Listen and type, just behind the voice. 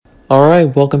All right,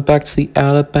 welcome back to the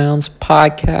Out of Bounds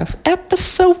podcast,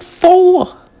 episode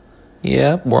 4.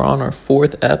 Yeah, we're on our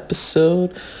 4th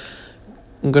episode.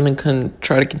 I'm going to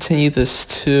try to continue this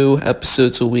 2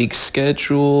 episodes a week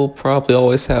schedule. Probably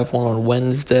always have one on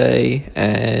Wednesday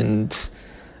and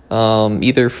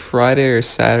either Friday or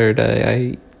Saturday.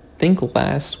 I think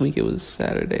last week it was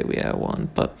Saturday we had one,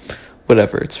 but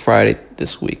whatever, it's Friday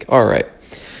this week. All right.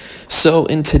 So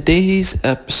in today's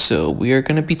episode, we are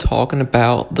going to be talking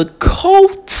about the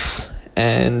Colts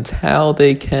and how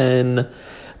they can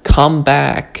come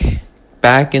back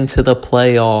into the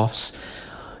playoffs.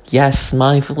 Yes,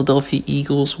 my Philadelphia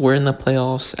Eagles were in the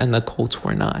playoffs and the Colts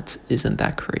were not. Isn't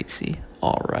that crazy?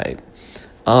 All right.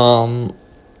 So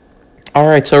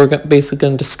we're basically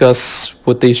going to discuss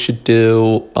what they should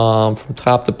do from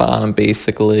top to bottom,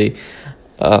 basically.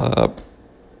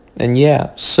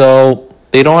 So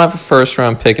they don't have a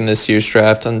first-round pick in this year's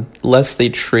draft unless they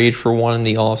trade for one in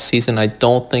the offseason. I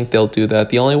don't think they'll do that.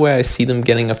 The only way I see them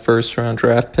getting a first-round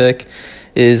draft pick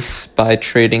is by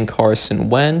trading Carson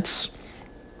Wentz.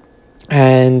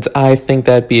 And I think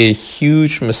that'd be a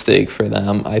huge mistake for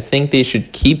them. I think they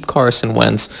should keep Carson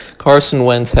Wentz. Carson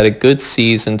Wentz had a good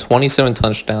season, 27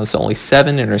 touchdowns, only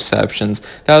 7 interceptions.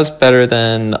 That was better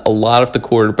than a lot of the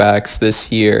quarterbacks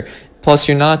this year. Plus,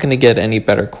 you're not going to get any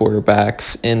better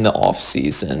quarterbacks in the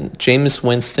offseason. Jameis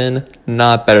Winston,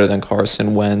 not better than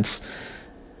Carson Wentz.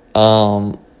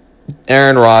 Aaron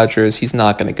Rodgers, he's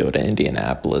not going to go to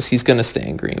Indianapolis. He's going to stay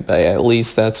in Green Bay. At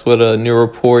least that's what a new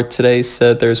report today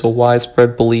said. There's a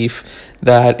widespread belief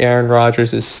that Aaron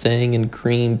Rodgers is staying in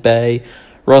Green Bay.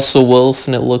 Russell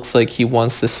Wilson, it looks like he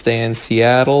wants to stay in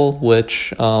Seattle,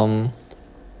 which,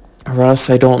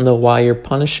 Russ, I don't know why you're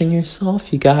punishing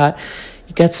yourself. You got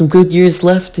some good years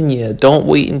left in you. Don't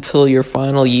wait until your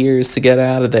final years to get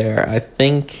out of there. I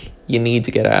think you need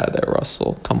to get out of there,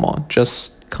 Russell. Come on,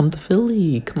 just come to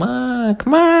Philly. Come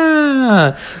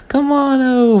on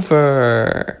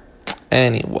over.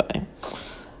 Anyway.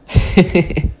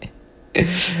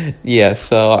 Yeah,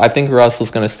 so I think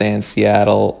Russell's going to stay in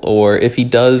Seattle, or if he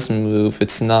does move,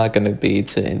 it's not going to be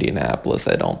to Indianapolis,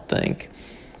 I don't think.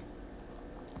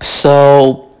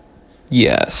 So,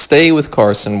 yeah, stay with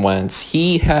Carson Wentz.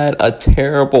 He had a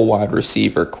terrible wide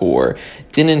receiver core,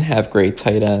 didn't have great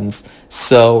tight ends.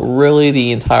 So really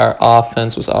the entire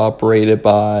offense was operated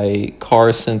by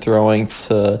Carson throwing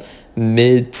to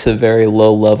mid to very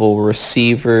low level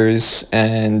receivers.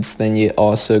 And then you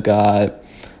also got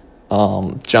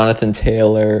Jonathan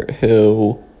Taylor,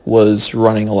 who was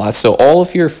running a lot. So all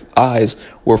of your eyes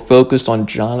were focused on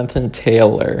Jonathan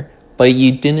Taylor, but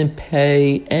you didn't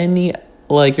pay any.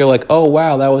 You're like, oh,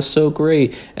 wow, that was so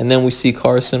great. And then we see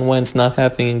Carson Wentz not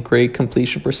having a great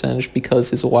completion percentage because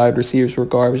his wide receivers were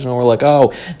garbage. And we're like,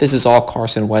 oh, this is all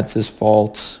Carson Wentz's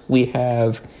fault. We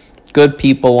have good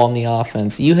people on the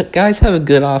offense. You guys have a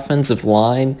good offensive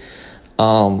line.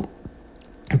 And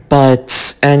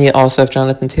you also have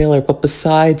Jonathan Taylor. But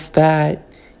besides that,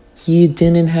 you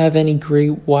didn't have any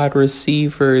great wide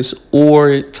receivers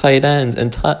or tight ends.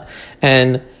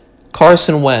 And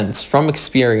Carson Wentz, from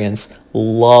experience,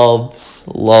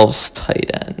 loves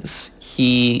tight ends.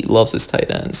 He loves his tight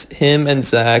ends. Him and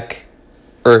Zach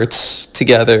Ertz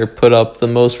together put up the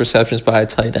most receptions by a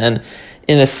tight end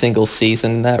in a single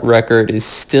season. That record is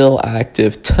still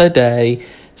active today.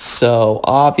 So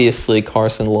obviously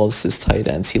Carson loves his tight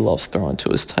ends. He loves throwing to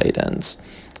his tight ends.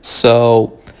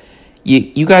 So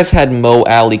you guys had Mo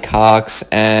Alley Cox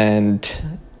and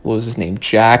what was his name?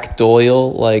 Jack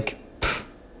Doyle.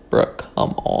 Bro,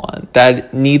 come on.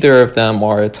 That neither of them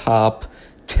are a top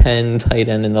 10 tight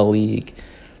end in the league.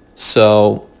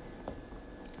 So,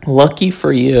 lucky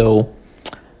for you,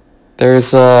 there's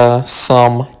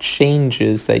some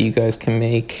changes that you guys can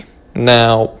make.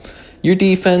 Now, your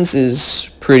defense is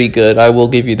pretty good. I will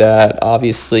give you that.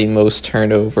 Obviously, most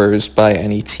turnovers by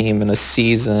any team in a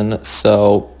season.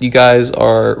 So, you guys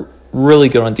are really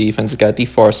good on defense. You got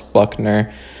DeForest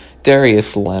Buckner,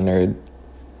 Darius Leonard.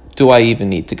 Do I even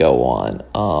need to go on?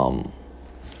 All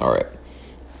right.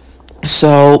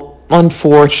 So,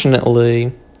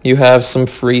 unfortunately, you have some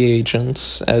free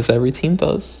agents, as every team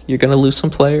does. You're going to lose some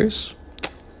players.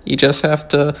 You just have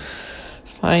to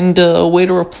find a way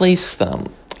to replace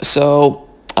them. So,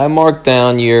 I marked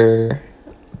down your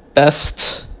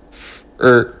best,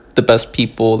 or the best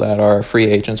people that are free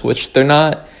agents, which they're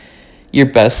not your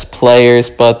best players,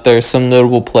 but there's some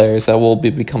notable players that will be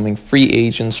becoming free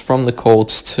agents from the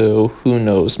Colts too. Who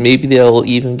knows? Maybe they'll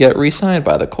even get re-signed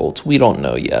by the Colts. We don't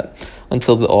know yet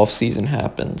until the offseason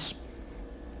happens.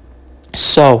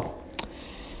 So,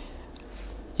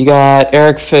 you got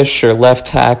Eric Fisher, left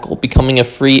tackle, becoming a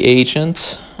free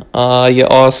agent. You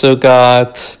also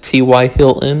got T.Y.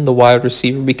 Hilton, the wide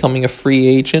receiver, becoming a free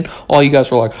agent. All you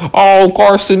guys were like, oh,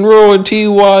 Carson ruined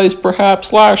T.Y.'s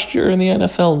perhaps last year in the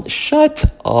NFL. Shut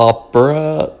up,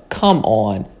 bruh. Come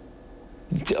on.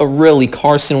 Really,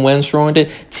 Carson Wentz ruined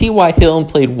it. T.Y. Hilton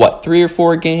played, what, 3 or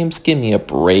 4 games? Give me a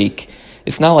break.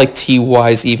 It's not like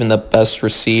T.Y.'s even the best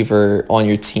receiver on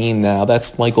your team now.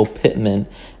 That's Michael Pittman.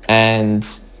 And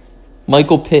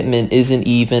Michael Pittman isn't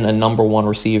even a number one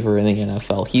receiver in the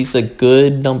NFL. He's a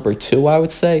good number two, I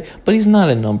would say, but he's not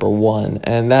a number one.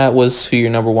 And that was who your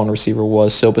number one receiver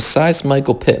was. So besides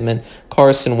Michael Pittman,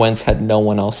 Carson Wentz had no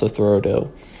one else to throw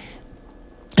to.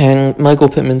 And Michael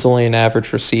Pittman's only an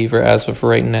average receiver as of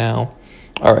right now.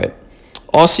 All right.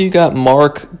 Also, you got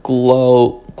Mark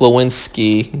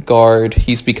Glowinski, guard.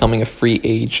 He's becoming a free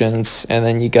agent. And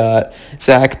then you got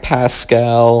Zach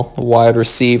Pascal, wide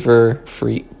receiver,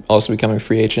 also becoming a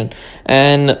free agent.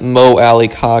 And Mo Alley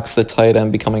Cox, the tight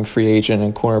end, becoming free agent.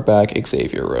 And cornerback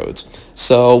Xavier Rhodes.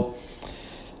 So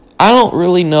I don't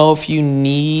really know if you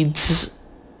need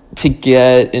to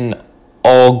get an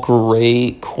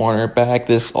all-great cornerback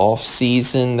this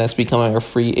offseason that's becoming a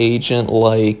free agent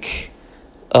like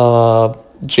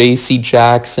J.C.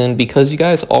 Jackson, because you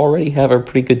guys already have a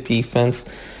pretty good defense.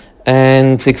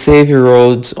 And Xavier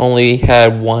Rhodes only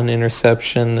had 1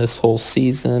 interception this whole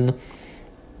season.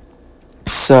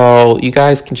 So you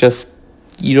guys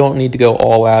you don't need to go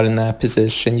all out in that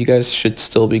position. You guys should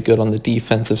still be good on the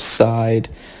defensive side.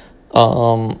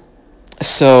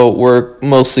 So we're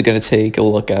mostly going to take a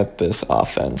look at this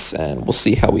offense, and we'll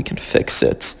see how we can fix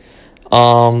it.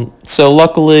 So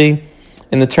luckily,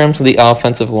 in the terms of the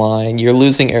offensive line, you're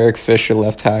losing Eric Fisher,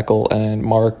 left tackle, and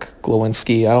Mark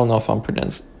Glowinski. I don't know if I'm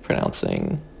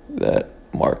pronouncing that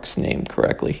Mark's name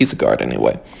correctly. He's a guard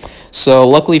anyway. So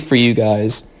luckily for you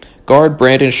guys, guard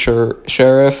Brandon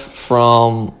Sheriff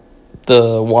from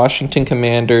the Washington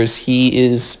Commanders, he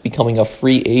is becoming a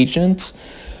free agent.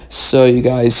 So you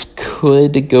guys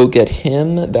could go get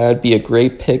him. That would be a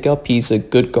great pickup. He's a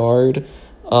good guard.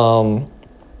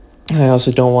 I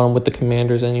also don't want him with the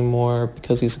Commanders anymore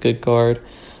because he's a good guard.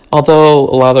 Although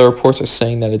a lot of the reports are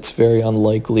saying that it's very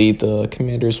unlikely the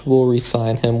Commanders will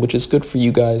re-sign him, which is good for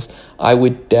you guys. I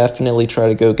would definitely try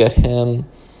to go get him.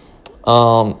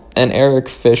 And Eric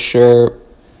Fisher,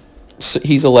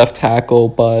 he's a left tackle,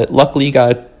 but luckily you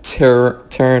got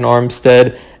Terran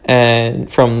Armstead and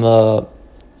from the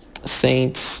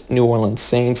New Orleans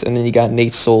Saints, and then you got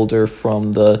Nate Solder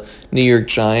from the New York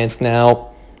Giants.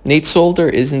 Now, Nate Solder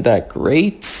isn't that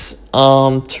great.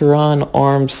 Terran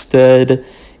Armstead,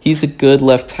 he's a good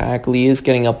left tackle. He is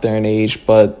getting up there in age,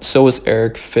 but so is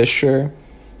Eric Fisher.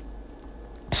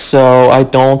 So I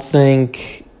don't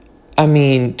think...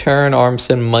 Terran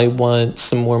Armstead might want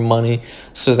some more money,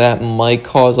 so that might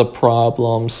cause a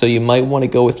problem. So you might want to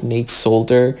go with Nate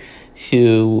Solder,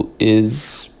 who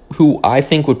I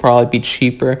think would probably be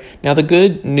cheaper. Now, the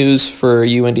good news for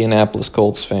you Indianapolis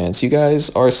Colts fans, you guys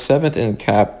are 7th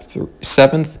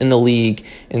in the league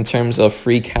in terms of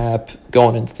free cap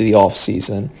going into the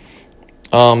offseason.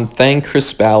 Thank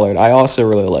Chris Ballard. I also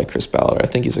really like Chris Ballard. I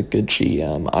think he's a good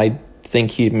GM. I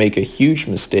think he'd make a huge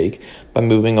mistake by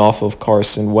moving off of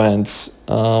Carson Wentz.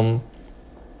 Now,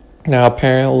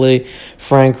 apparently,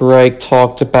 Frank Reich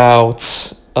talked about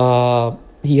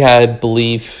he had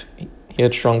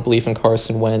strong belief in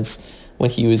Carson Wentz when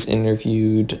he was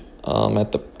interviewed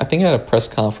at a press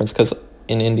conference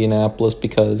in Indianapolis,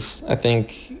 because I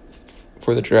think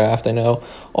for the draft, I know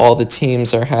all the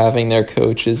teams are having their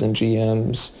coaches and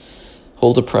GMs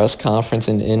hold a press conference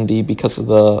in Indy because of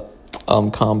the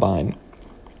combine.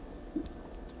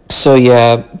 So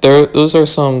yeah, those are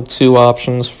some 2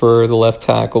 options for the left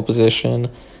tackle position,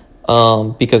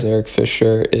 because Eric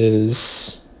Fisher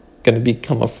is going to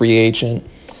become a free agent.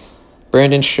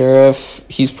 Brandon Sheriff,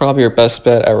 he's probably your best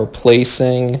bet at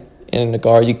replacing in the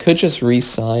guard. You could just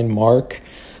re-sign Mark.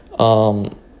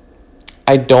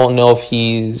 I don't know if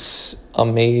he's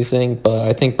amazing, but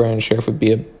I think Brandon Sheriff would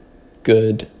be a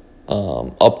good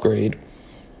upgrade.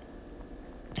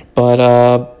 But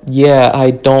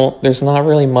there's not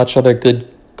really much other good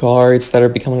guards that are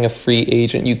becoming a free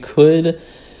agent. You could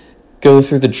go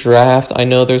through the draft. I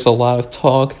know there's a lot of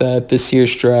talk that this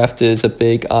year's draft is a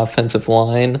big offensive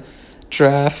line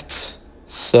draft,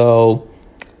 so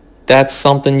that's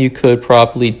something you could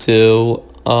probably do.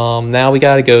 Now we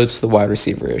got to go to the wide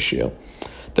receiver issue.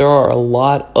 There are a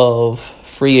lot of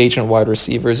free agent wide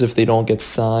receivers if they don't get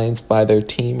signed by their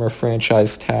team or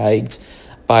franchise tagged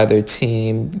by their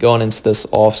team going into this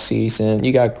offseason.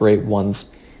 You got great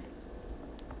ones.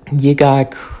 You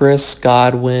got Chris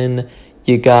Godwin.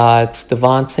 You got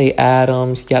Devontae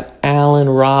Adams, you got Allen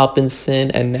Robinson,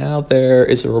 and now there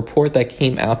is a report that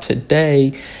came out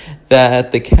today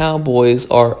that the Cowboys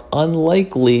are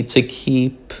unlikely to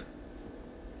keep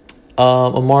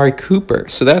Amari Cooper.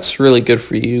 So that's really good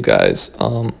for you guys.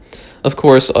 Of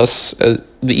course, us as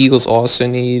the Eagles also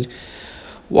need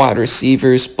wide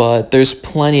receivers, but there's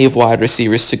plenty of wide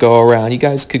receivers to go around. You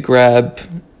guys could grab,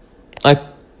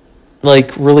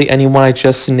 really anyone I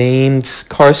just named.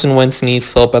 Carson Wentz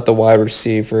needs help at the wide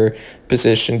receiver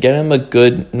position. Get him a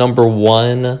good number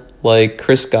one, like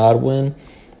Chris Godwin.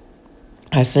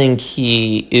 I think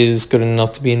he is good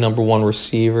enough to be a number one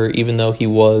receiver, even though he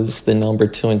was the number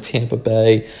two in Tampa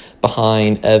Bay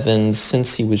behind Evans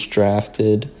since he was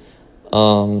drafted.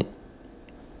 But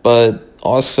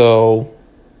also,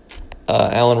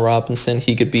 Allen Robinson,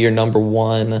 he could be your number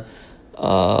one.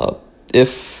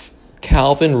 If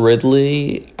Calvin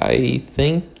Ridley, I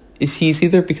think he's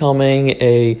either becoming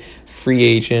a free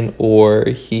agent or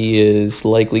he is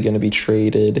likely going to be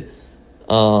traded.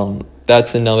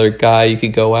 That's another guy you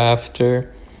could go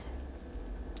after.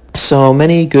 So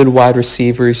many good wide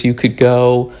receivers you could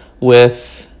go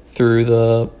with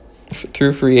through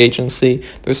free agency.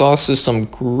 There's also some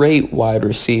great wide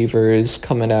receivers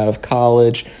coming out of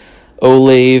college.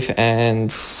 Olave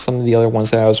and some of the other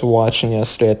ones that I was watching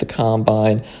yesterday at the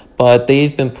Combine. But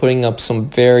they've been putting up some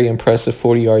very impressive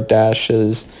 40-yard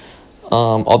dashes.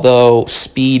 Although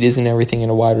speed isn't everything in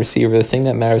a wide receiver, the thing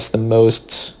that matters the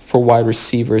most for wide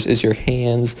receivers is your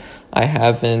hands. I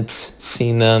haven't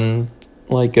seen them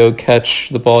go catch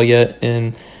the ball yet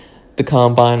in the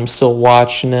Combine. I'm still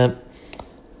watching it.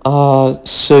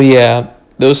 So yeah,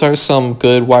 those are some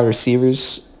good wide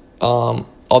receivers.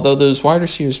 Although those wide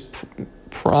receivers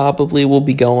probably will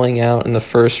be going out in the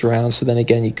first round. So then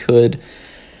again, you could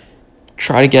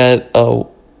try to get a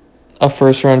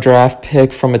first-round draft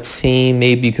pick from a team.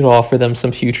 Maybe you could offer them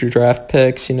some future draft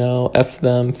picks, F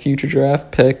them future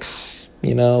draft picks,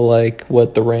 like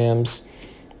what the Rams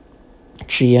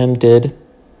GM did.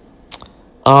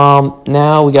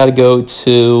 Now we got to go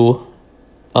to,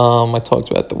 I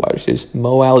talked about the wide receivers,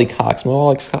 Mo Alley Cox. Mo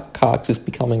Alley Cox is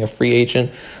becoming a free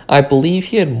agent. I believe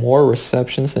he had more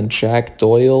receptions than Jack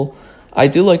Doyle. I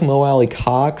do like Mo Alley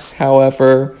Cox,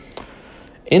 however,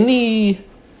 in the...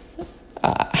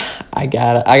 I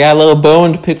got a little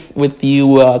bone to pick with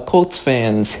you Colts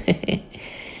fans.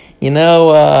 In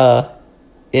the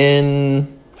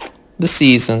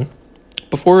season,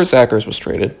 before Zach Ertz was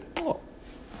traded,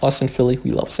 us in Philly,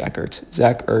 we love Zach Ertz.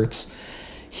 Zach Ertz,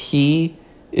 he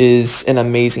is an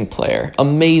amazing player,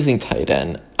 amazing tight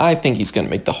end. I think he's going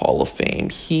to make the Hall of Fame.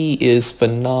 He is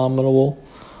phenomenal.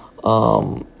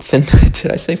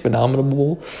 Did I say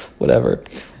phenomenal? Whatever.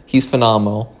 He's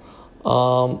phenomenal.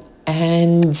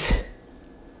 And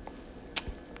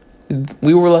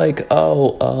we were like,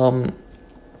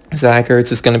 Zach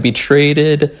Ertz is going to be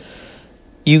traded.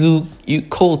 You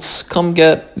Colts, come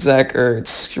get Zach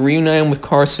Ertz. Reunite him with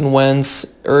Carson Wentz.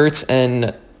 Ertz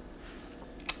and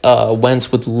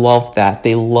Wentz would love that.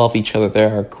 They love each other. They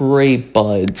are great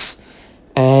buds.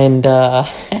 And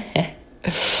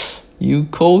you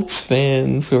Colts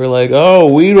fans who are like,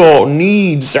 we don't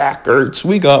need Zach Ertz.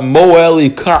 We got Mo Alley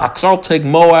Cox. I'll take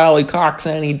Mo Alley Cox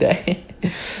any day.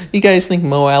 You guys think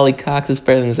Mo Alley Cox is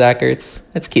better than Zach Ertz?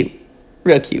 That's cute.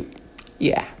 Real cute.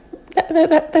 Yeah.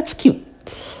 That's cute.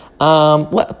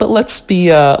 But let's be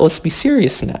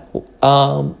serious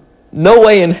now. No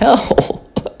way in hell.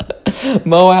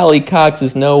 Mo Alley Cox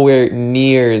is nowhere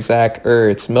near Zach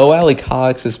Ertz. Mo Alley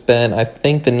Cox has been, I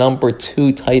think, the number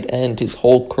 2 tight end his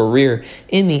whole career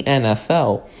in the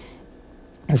NFL.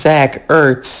 Zach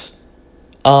Ertz,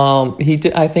 he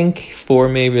did, I think, for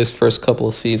maybe his first couple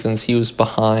of seasons, he was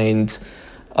behind,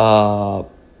 why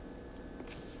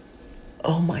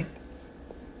am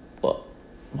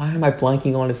I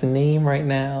blanking on his name right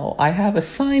now? I have a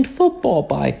signed football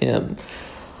by him.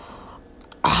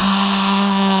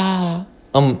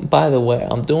 By the way,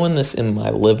 I'm doing this in my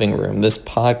living room. This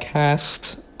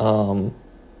podcast, I'm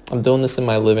doing this in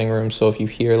my living room, so if you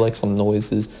hear some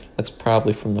noises, that's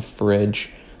probably from the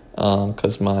fridge,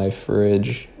 because my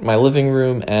living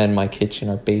room and my kitchen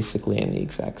are basically in the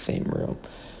exact same room.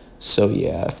 So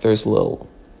yeah, if there's a little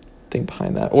thing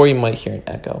behind that, or you might hear an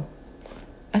echo.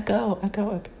 Echo.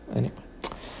 Anyway,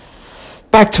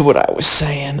 back to what I was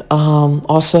saying.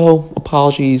 Also,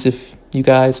 apologies if you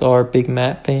guys are big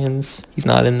Matt fans. He's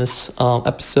not in this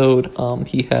episode.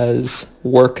 He has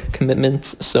work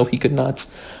commitments, so he could not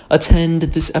attend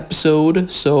this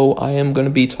episode. So I am going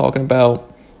to be talking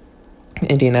about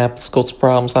Indianapolis Colts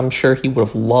problems. I'm sure he would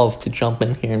have loved to jump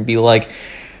in here and be like,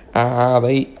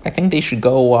 I think they should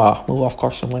go move off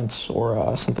Carson Wentz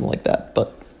or something like that.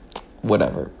 But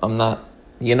whatever.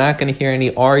 You're not gonna hear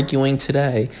any arguing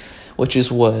today, which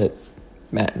is what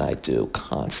Matt and I do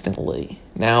constantly.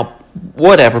 Now,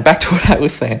 whatever. Back to what I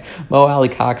was saying. Mo Alley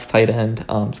Cox, tight end.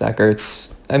 Zach Ertz.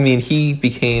 I mean, he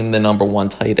became the number one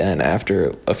tight end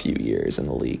after a few years in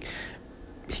the league.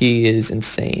 He is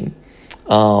insane.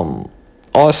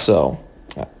 Also,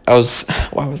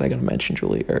 why was I going to mention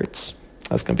Julie Ertz?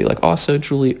 I was going to be like, also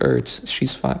Julie Ertz,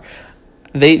 she's fine.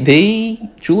 Julie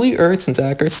Ertz and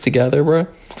Zach Ertz together, bro,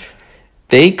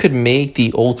 they could make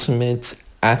the ultimate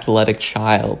athletic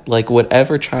child. Like,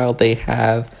 whatever child they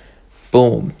have,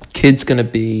 boom, kid's going to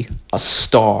be a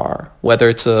star.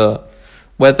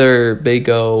 Whether they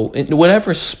go in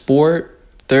whatever sport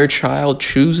their child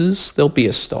chooses, they'll be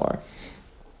a star.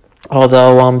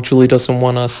 Although Julie doesn't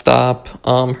want to stop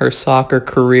her soccer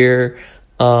career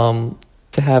to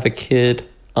have a kid,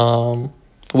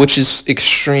 which is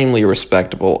extremely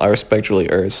respectable. I respect Julie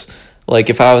Ertz.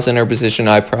 Like, if I was in her position,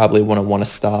 I probably wouldn't want to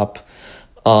stop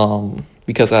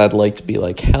because I'd like to be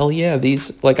like, hell yeah,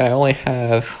 I only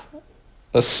have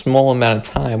a small amount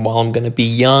of time. While I'm going to be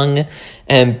young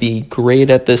and be great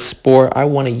at this sport, I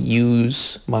want to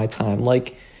use my time.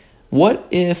 Like, what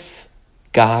if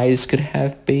guys could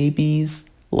have babies?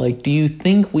 Like, do you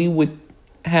think we would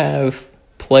have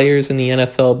players in the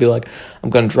NFL be like, I'm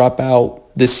going to drop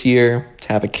out this year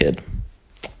to have a kid?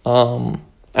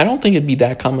 I don't think it'd be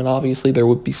that common. Obviously, there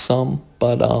would be some,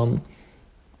 but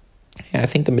yeah, I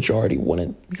think the majority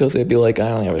wouldn't, because they'd be like,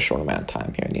 I only have a short amount of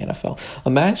time here in the NFL.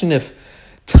 Imagine if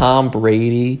Tom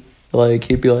Brady, like,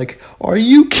 he'd be like, are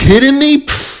you kidding me?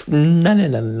 Pfft,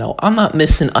 no. I'm not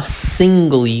missing a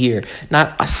single year.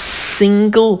 Not a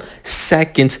single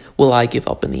second will I give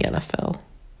up in the NFL.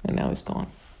 And now he's gone.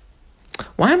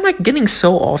 Why am I getting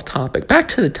so off topic? Back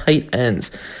to the tight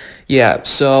ends. Yeah,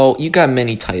 so you got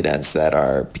many tight ends that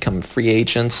are becoming free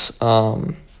agents.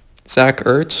 Zach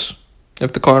Ertz,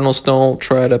 if the Cardinals don't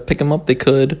try to pick him up, they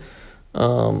could.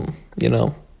 Colts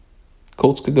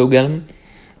could go get him.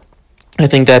 I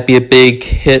think that'd be a big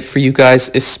hit for you guys,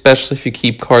 especially if you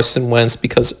keep Carson Wentz,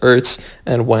 because Ertz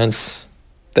and Wentz,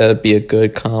 that'd be a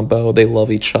good combo. They love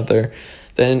each other.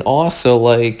 Then also,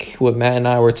 like what Matt and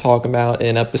I were talking about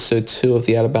in episode 2 of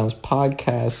the Out of Bounds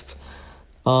podcast,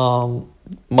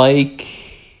 Mike,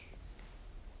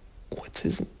 what's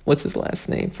his last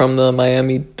name? From the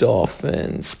Miami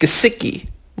Dolphins, Gesicki.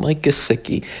 Mike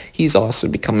Gesicki. He's also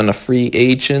becoming a free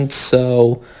agent,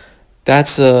 so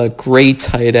that's a great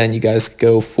tight end you guys could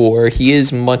go for. He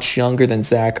is much younger than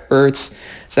Zach Ertz.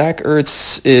 Zach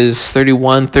Ertz is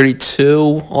 31,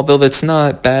 32. Although that's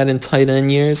not bad in tight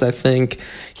end years, I think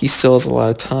he still has a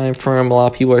lot of time for him. A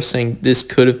lot of people are saying this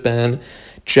could have been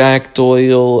Jack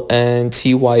Doyle and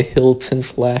T.Y.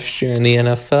 Hilton's last year in the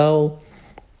NFL.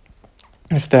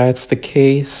 If that's the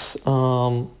case,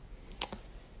 that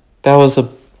was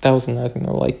another thing.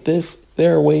 They're like,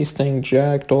 they're wasting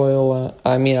Jack Doyle.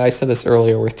 I mean, I said this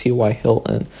earlier with T.Y.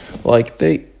 Hilton. Like,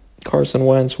 Carson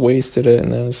Wentz wasted it,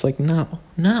 and then it's like, no.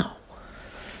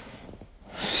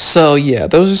 So, yeah,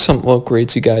 those are some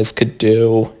upgrades you guys could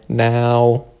do.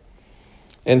 Now,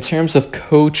 in terms of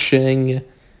coaching,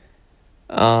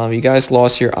 you guys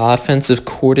lost your offensive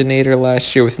coordinator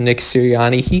last year with Nick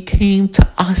Sirianni. He came to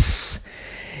us.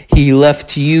 He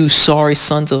left you, sorry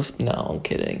sons of... No, I'm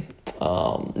kidding.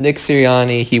 Nick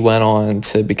Sirianni, he went on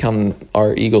to become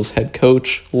our Eagles head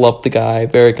coach. Love the guy,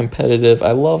 very competitive.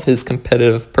 I love his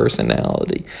competitive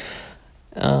personality.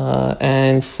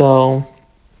 And so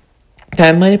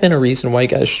that might have been a reason why you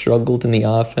guys struggled in the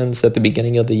offense at the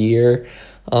beginning of the year.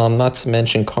 Not to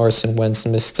mention Carson Wentz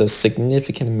missed a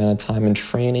significant amount of time in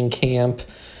training camp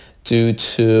due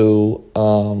to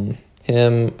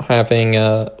him having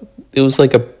it was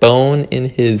like a bone in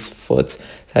his foot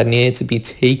that needed to be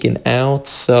taken out,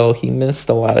 so he missed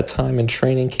a lot of time in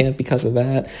training camp because of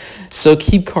that. So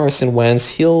keep Carson Wentz.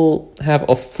 He'll have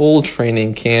a full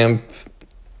training camp.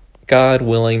 God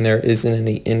willing, there isn't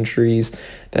any injuries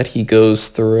that he goes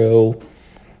through.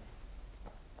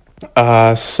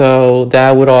 So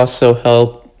that would also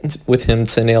help with him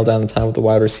to nail down the time with the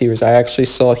wide receivers. I actually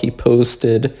saw he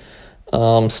posted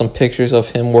some pictures of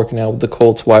him working out with the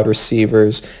Colts wide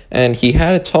receivers, and he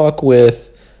had a talk with,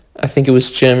 I think it was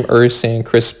Jim Irsay and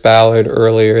Chris Ballard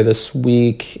earlier this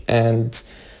week, and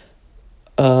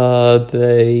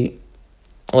they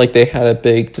had a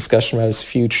big discussion about his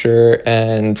future,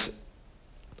 and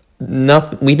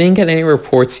we didn't get any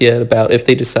reports yet about if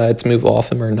they decide to move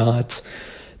off him or not.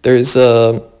 There's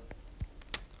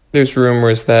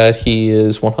rumors that he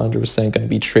is 100% going to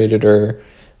be traded or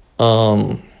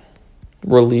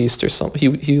released or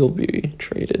something. He'll be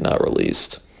traded, not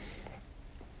released.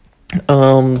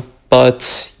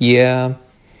 But yeah.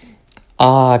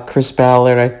 Chris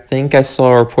Ballard, I think I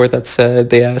saw a report that said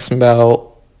they asked him about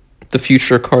the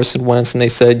future of Carson Wentz, and they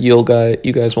said you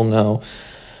guys will know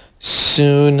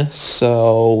soon.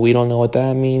 So we don't know what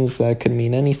that means. That could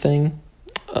mean anything.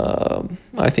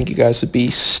 I think you guys would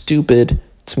be stupid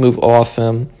to move off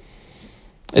him.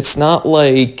 It's not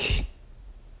like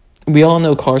we all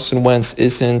know Carson Wentz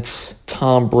isn't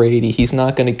Tom Brady. He's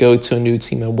not going to go to a new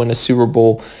team and win a Super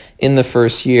Bowl in the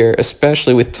first year,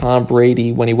 especially with Tom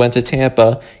Brady. When he went to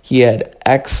Tampa, he had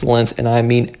excellent, and I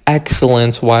mean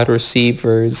excellent, wide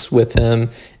receivers with him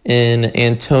in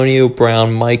Antonio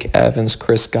Brown, Mike Evans,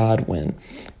 Chris Godwin.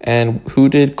 And who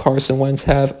did Carson Wentz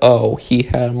have? Oh, he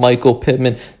had Michael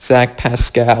Pittman, Zach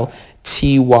Pascal,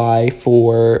 T.Y.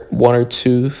 for 1 or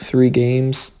 2, 3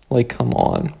 games. Like, come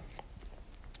on.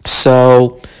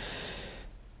 So,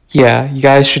 yeah, you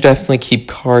guys should definitely keep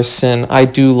Carson. I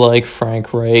do like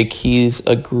Frank Reich. He's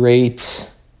a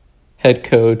great head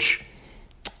coach.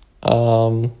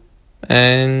 And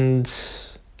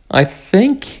I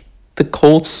think the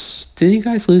Colts, did you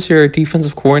guys lose your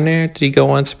defensive coordinator? Did he go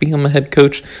on to become a head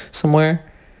coach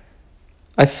somewhere?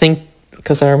 I think,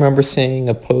 because I remember seeing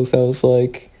a post that was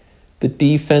like, the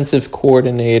defensive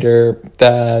coordinator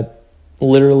that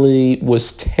literally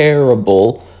was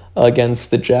terrible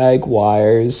against the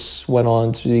Jaguars went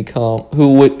on to become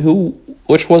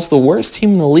which was the worst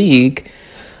team in the league,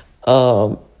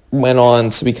 went on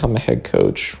to become a head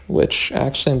coach, which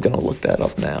actually I'm going to look that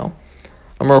up now.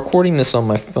 I'm recording this on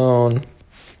my phone.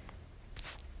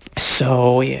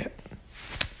 So, yeah.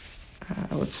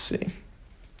 Let's see.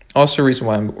 Also, the reason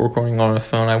why I'm recording on a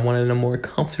phone, I wanted a more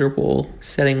comfortable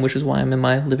setting, which is why I'm in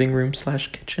my living room /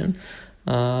 kitchen.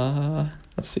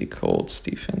 Let's see, Colts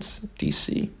defense,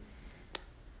 DC.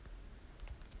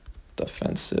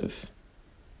 Defensive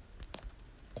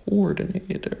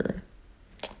coordinator.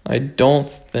 I don't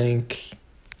think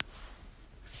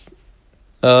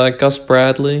Gus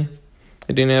Bradley.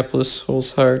 Indianapolis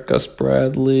Colts hired Gus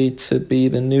Bradley to be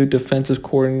the new defensive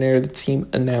coordinator. The team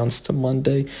announced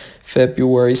Monday,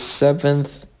 February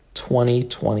 7th,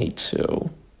 2022.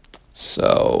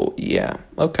 So, yeah,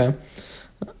 okay.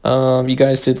 You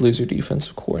guys did lose your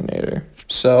defensive coordinator.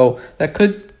 So, that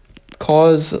could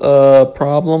cause a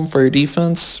problem for your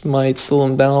defense, might slow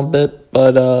them down a bit,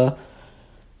 but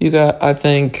I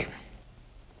think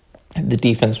the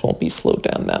defense won't be slowed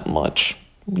down that much.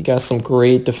 You got some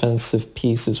great defensive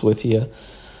pieces with you.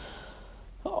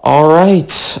 All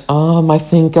right. I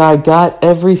think I got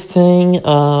everything.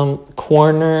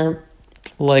 Corner,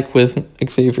 like with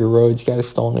Xavier Rhodes, you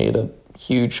guys don't need a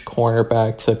huge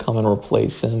cornerback to come and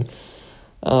replace him.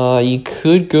 You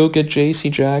could go get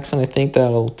J.C. Jackson. I think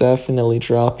that'll definitely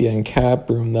drop you in cap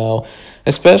room, though,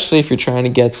 especially if you're trying to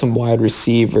get some wide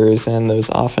receivers and those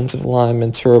offensive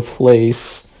linemen to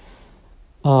replace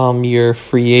your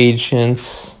free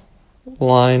agent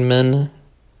linemen.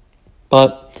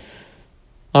 But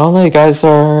I don't know, you guys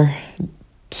are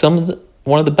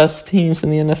one of the best teams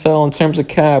in the NFL in terms of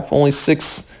cap. Only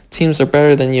 6 teams are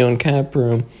better than you in cap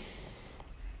room.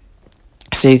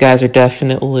 So you guys are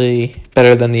definitely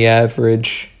better than the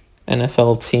average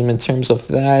NFL team in terms of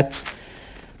that.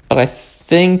 But I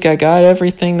think I got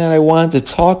everything that I wanted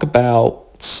to talk about.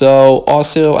 So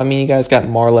also, I mean, you guys got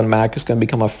Marlon Mack, who's going to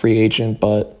become a free agent,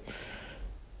 but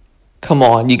come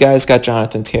on, you guys got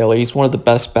Jonathan Taylor. He's one of the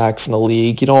best backs in the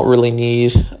league. You don't really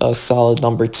need a solid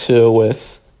number 2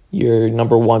 with your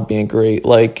number 1 being great.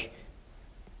 Like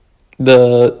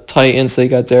the Titans, they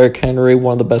got Derrick Henry,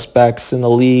 one of the best backs in the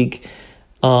league.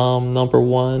 Number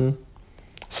 1.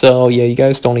 So, yeah, you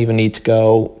guys don't even need to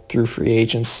go through free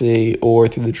agency or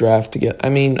through the draft to get... I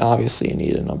mean, obviously you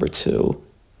need a number 2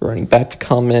 running back to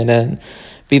come in and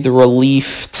be the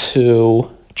relief to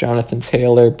Jonathan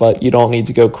Taylor, but you don't need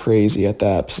to go crazy at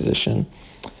that position.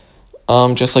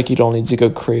 Just like you don't need to go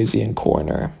crazy in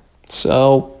corner.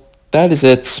 So, that is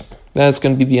it. That's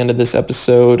going to be the end of this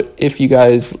episode. If you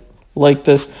guys like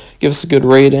this, give us a good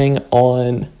rating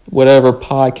on whatever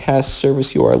podcast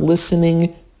service you are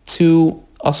listening to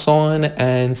us on,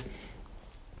 and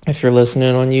if you're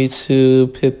listening on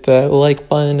YouTube, hit that like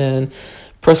button and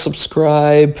press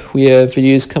subscribe. We have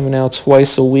videos coming out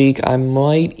twice a week. I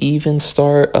might even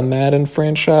start a Madden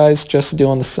franchise just to do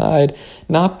on the side,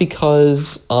 not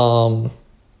because if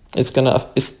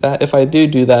I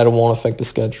do that, it won't affect the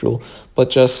schedule, but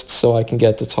just so I can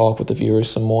get to talk with the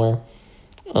viewers some more.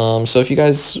 So if you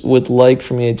guys would like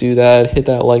for me to do that, hit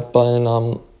that like button.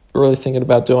 I'm really thinking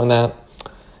about doing that.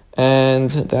 And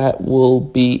that will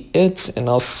be it. And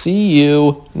I'll see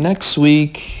you next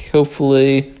week,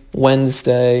 hopefully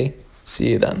Wednesday.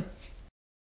 See you then.